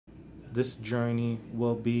this journey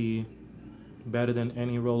will be better than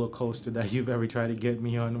any roller coaster that you've ever tried to get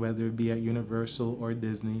me on, whether it be at Universal or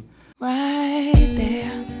Disney. Right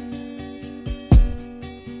there,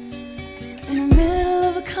 in the middle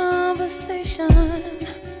of a conversation,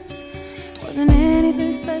 wasn't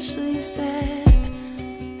anything special you said,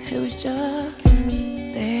 it was just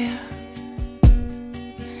there,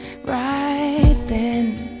 right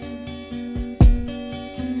then.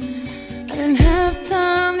 I didn't have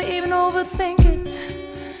time to even overthink it.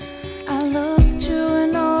 I looked at you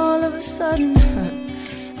and all of a sudden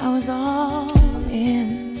I was all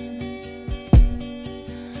in.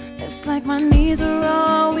 It's like my knees were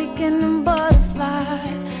all weakened and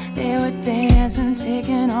butterflies. They were dancing,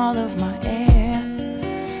 taking all of my air.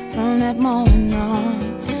 From that moment on,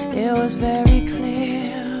 it was very clear.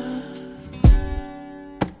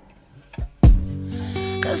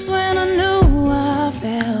 That's when I knew I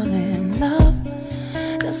fell in love.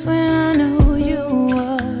 That's when I knew you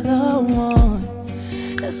were the one.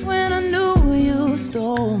 That's when I knew you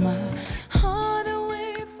stole my heart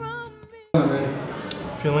away from me.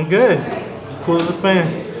 Feeling good. As cool as a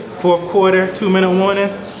fan. Fourth quarter, 2-minute warning,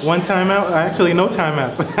 1 timeout. Actually, no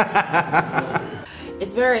timeouts.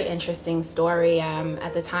 It's a very interesting story.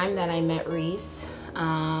 At the time that I met Rhys,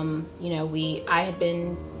 you know, I had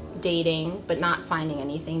been dating, but not finding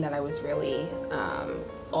anything that I was really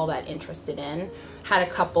all that interested in. Had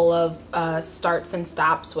a couple of starts and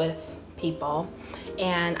stops with people,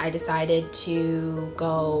 and I decided to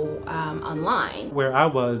go online. Where I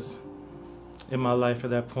was in my life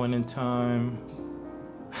at that point in time,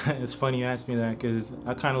 it's funny you asked me that, because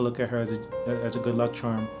I kind of look at her as a good luck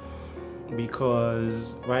charm,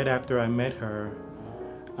 because right after I met her,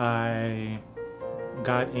 I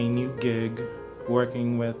got a new gig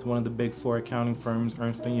working with one of the big 4 accounting firms,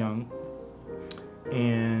 Ernst & Young.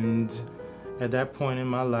 And at that point in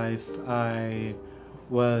my life, I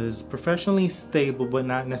was professionally stable, but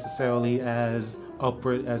not necessarily as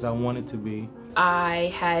upward as I wanted to be.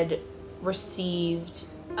 I had received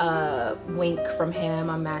a wink from him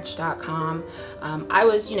on Match.com. I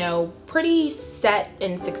was, you know, pretty set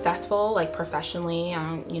and successful, like professionally.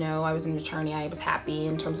 You know, I was an attorney. I was happy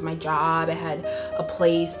in terms of my job. I had a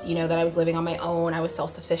place, you know, that I was living on my own. I was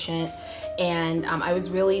self-sufficient, and I was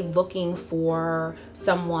really looking for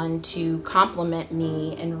someone to compliment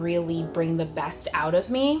me and really bring the best out of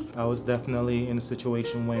me. I was definitely in a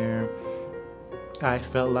situation where I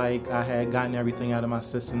felt like I had gotten everything out of my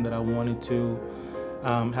system that I wanted to.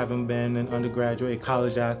 Having been an undergraduate, a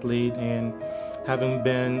college athlete, and having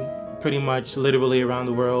been pretty much literally around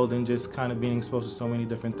the world and just kind of being exposed to so many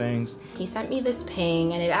different things. He sent me this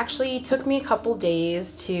ping, and it actually took me a couple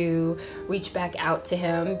days to reach back out to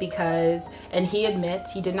him because, and he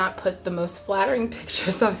admits, he did not put the most flattering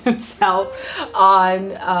pictures of himself on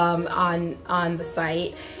the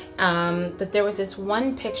site. But there was this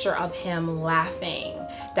one picture of him laughing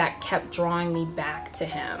that kept drawing me back to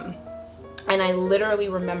him. And I literally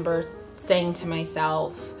remember saying to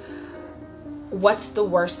myself, what's the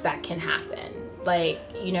worst that can happen? Like,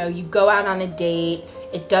 you know, you go out on a date,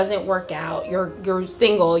 it doesn't work out, you're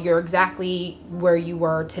single, you're exactly where you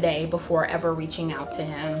were today before ever reaching out to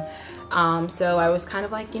him. So I was kind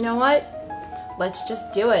of like, you know what? Let's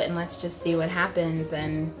just do it and let's just see what happens.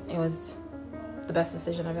 And it was the best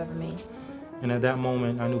decision I've ever made. And at that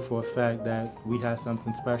moment, I knew for a fact that we had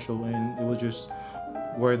something special, and it was just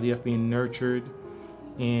worthy of being nurtured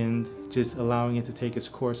and just allowing it to take its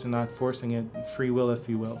course and not forcing it, free will, if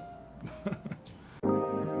you will.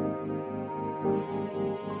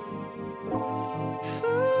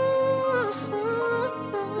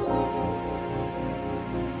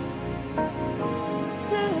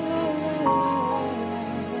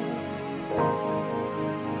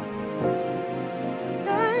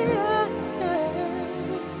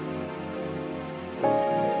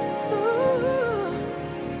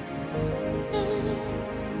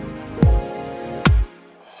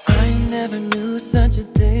 Never knew such a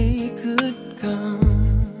day could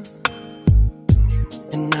come,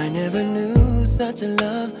 and I never knew such a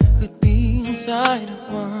love could be inside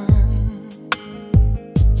of one.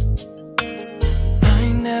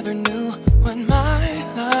 I never knew what my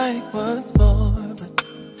life was for, but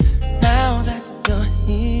now that you're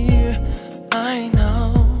here, I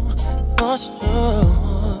know for sure.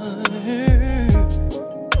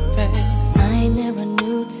 Babe. I never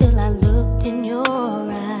knew till I looked in your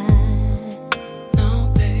eyes.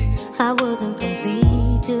 I wasn't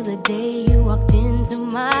complete till the day you walked into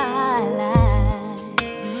my life.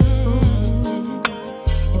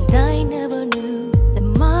 And I never knew that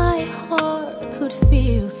my heart could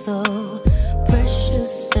feel so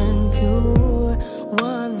precious and pure.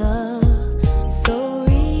 One love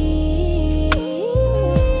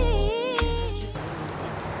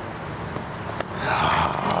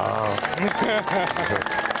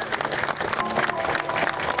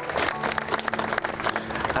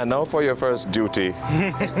And now for your first duty,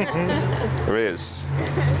 Rhys.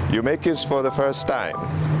 You make kids for the first time.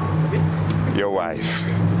 Your wife.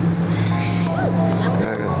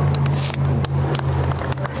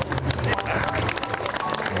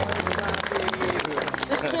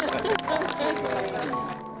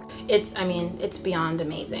 It's beyond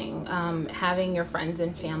amazing. Having your friends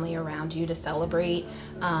and family around you to celebrate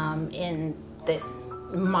in this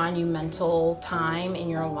monumental time in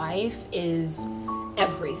your life is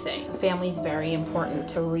everything. Family is very important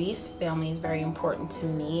to Rhys. Family is very important to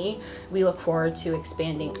me. We look forward to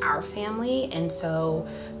expanding our family, and so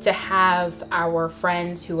to have our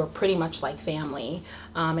friends who are pretty much like family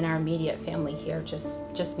and our immediate family here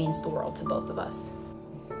just means the world to both of us.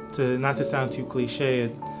 Not to sound too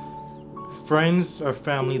cliche, friends are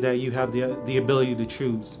family that you have the ability to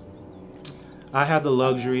choose. I have the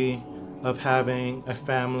luxury of having a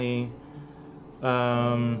family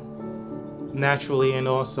naturally, and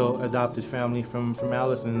also adopted family from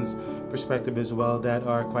Allison's perspective as well, that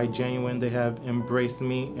are quite genuine. They have embraced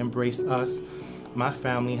me, embraced us. My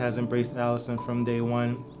family has embraced Allison from day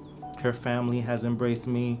one. Her family has embraced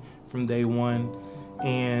me from day one.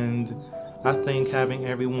 And I think having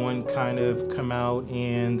everyone kind of come out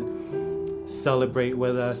and celebrate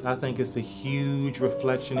with us, I think it's a huge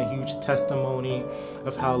reflection, a huge testimony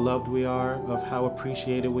of how loved we are, of how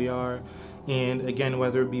appreciated we are. And again,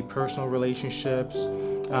 whether it be personal relationships,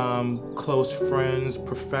 close friends,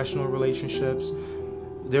 professional relationships,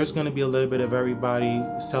 there's going to be a little bit of everybody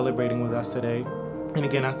celebrating with us today. And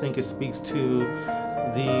again, I think it speaks to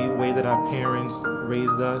the way that our parents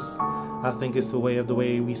raised us. I think it's the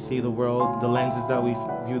way we see the world, the lenses that we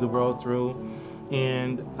view the world through.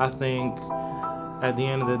 And I think at the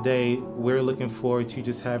end of the day, we're looking forward to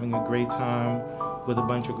just having a great time with a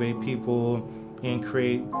bunch of great people and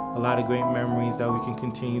create a lot of great memories that we can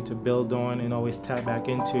continue to build on and always tap back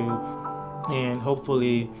into. And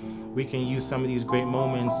hopefully we can use some of these great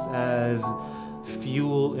moments as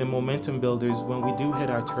fuel and momentum builders when we do hit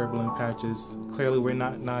our turbulent patches. Clearly we're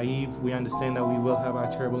not naive. We understand that we will have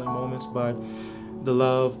our turbulent moments, but the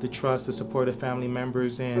love, the trust, the support of family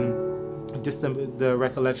members, and just the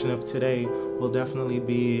recollection of today will definitely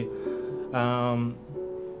be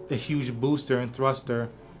a huge booster and thruster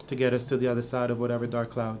to get us to the other side of whatever dark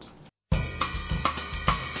clouds.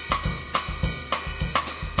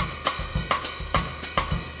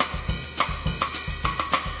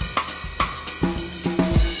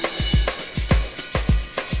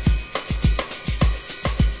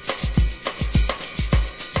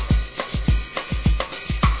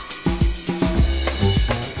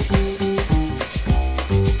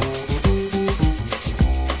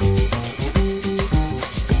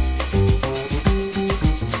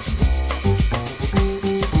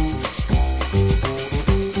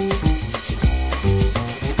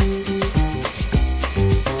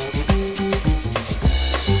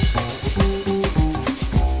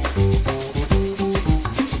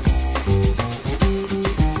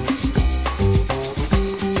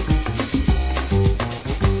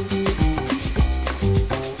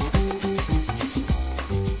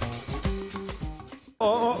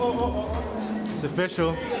 It's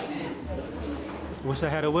official. Wish I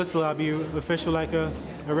had a whistle. I'd be official like a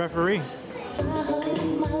referee.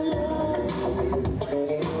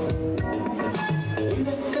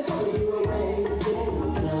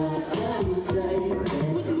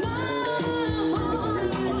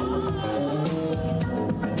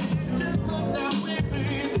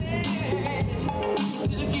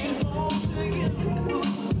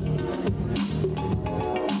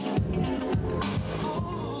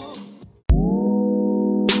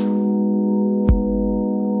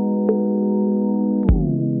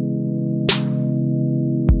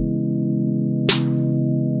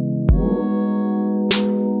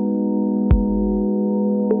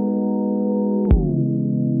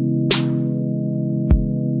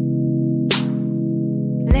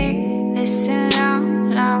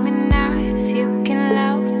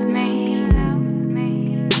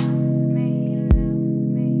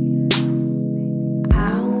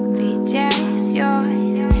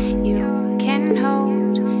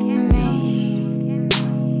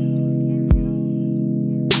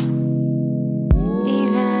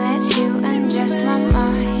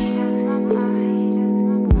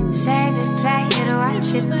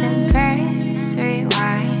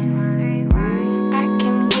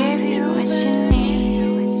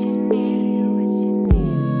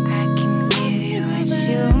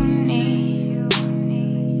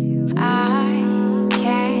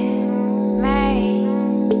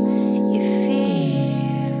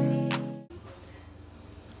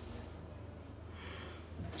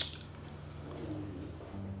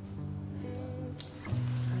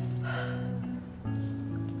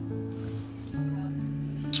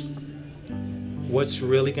 What's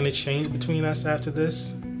really going to change between us after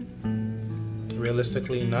this?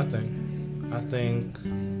 Realistically, nothing. I think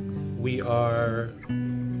we are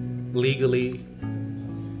legally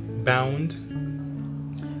bound.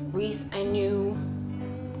 Rhys, I knew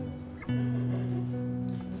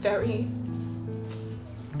very,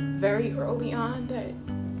 very early on that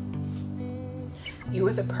you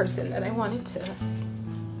were the person that I wanted to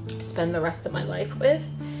spend the rest of my life with.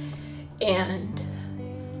 And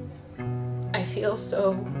I feel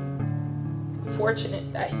so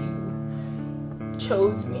fortunate that you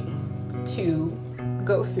chose me to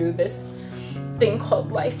go through this thing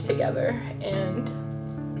called life together. And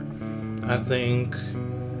I think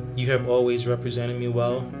you have always represented me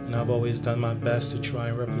well, and I've always done my best to try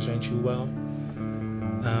and represent you well.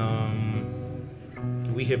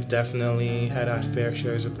 We have definitely had our fair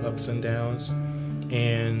shares of ups and downs,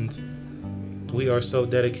 and we are so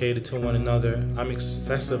dedicated to one another. I'm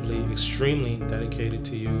extremely dedicated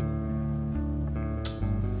to you.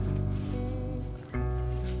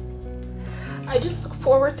 I just look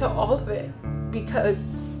forward to all of it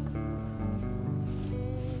because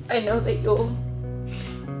I know that you'll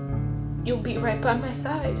be right by my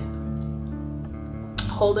side,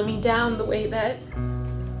 holding me down the way that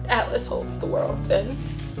Atlas holds the world. And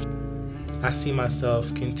I see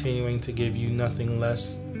myself continuing to give you nothing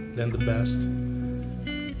less than the best.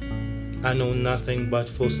 I know nothing but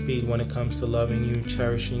full speed when it comes to loving you,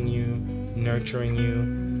 cherishing you, nurturing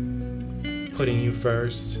you, putting you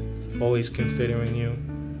first, always considering you.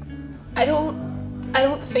 I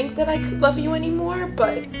don't think that I could love you anymore,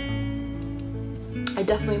 but I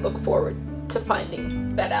definitely look forward to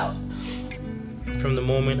finding that out. From the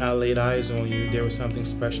moment I laid eyes on you, there was something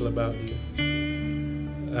special about you.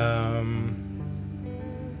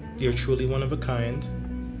 You're truly one of a kind.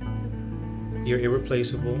 You're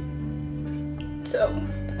irreplaceable. So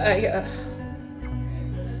I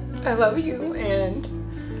love you, and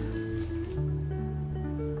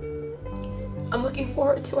I'm looking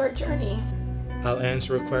forward to our journey. I'll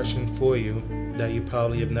answer a question for you that you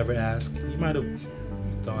probably have never asked. You might have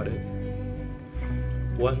thought it.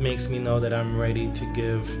 What makes me know that I'm ready to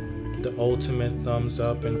give the ultimate thumbs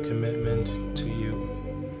up and commitment to you?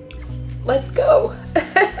 Let's go.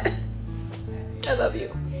 I love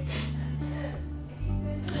you.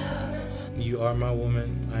 You are my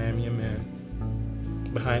woman. I am your man.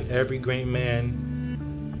 Behind every great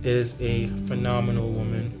man is a phenomenal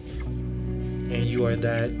woman. And you are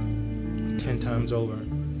that 10 times over.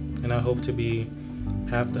 And I hope to be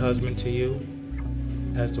half the husband to you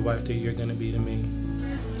as the wife that you're going to be to me.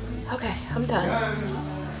 Okay, I'm done.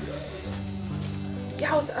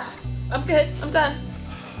 Yowza. I'm good. I'm done.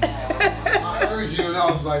 I heard you and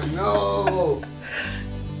I was like, no.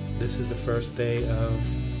 This is the first day of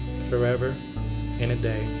forever in a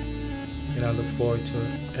day. And I look forward to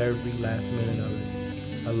every last minute of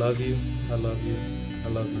it. I love you. I love you. I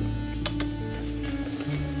love you.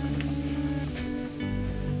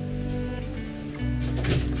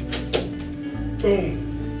 Boom.